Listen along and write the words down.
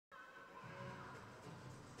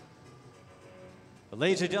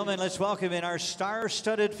Ladies and gentlemen, let's welcome in our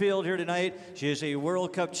star-studded field here tonight. She is a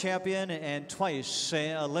World Cup champion and twice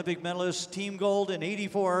Olympic medalist, team gold in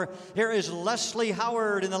 '84. Here is Leslie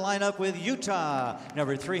Howard in the lineup with Utah,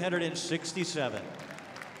 number 367.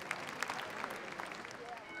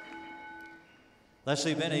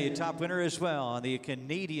 Leslie been a top winner as well on the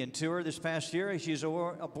Canadian Tour this past year. She's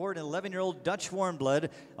aboard an 11-year-old Dutch warm blood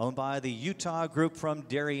owned by the Utah group from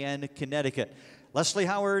Darien, Connecticut. Leslie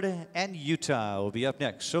Howard and Utah will be up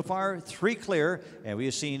next. So far, 3 clear, and we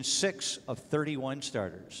have seen 6 of 31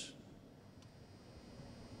 starters.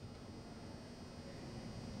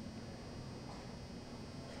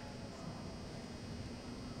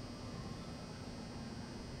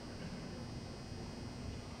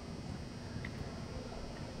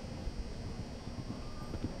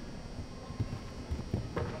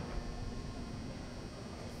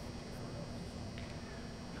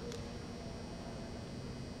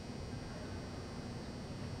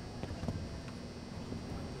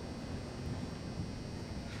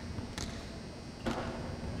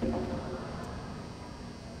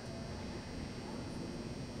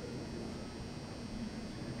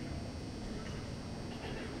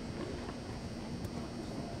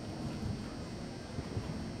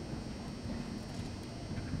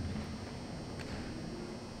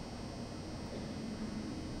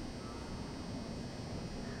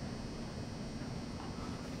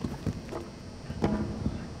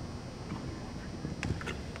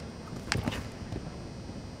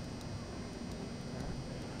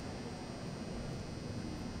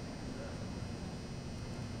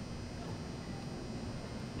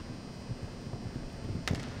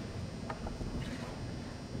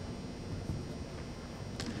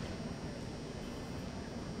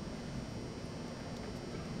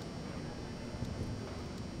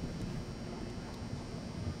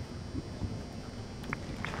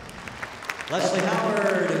 Leslie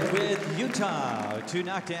Howard with Utah. 2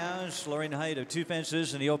 knockdowns, lowering the height of 2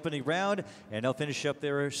 fences in the opening round, and they'll finish up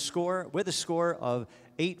their score with a score of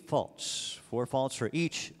 8 faults. 4 faults for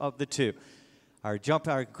each of the 2. Our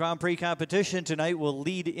Grand Prix competition tonight will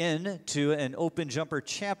lead in to an open jumper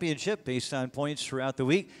championship based on points throughout the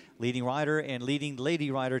week. Leading rider and leading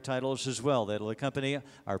lady rider titles as well. That'll accompany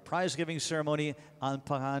our prize giving ceremony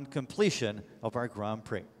upon completion of our Grand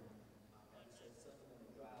Prix.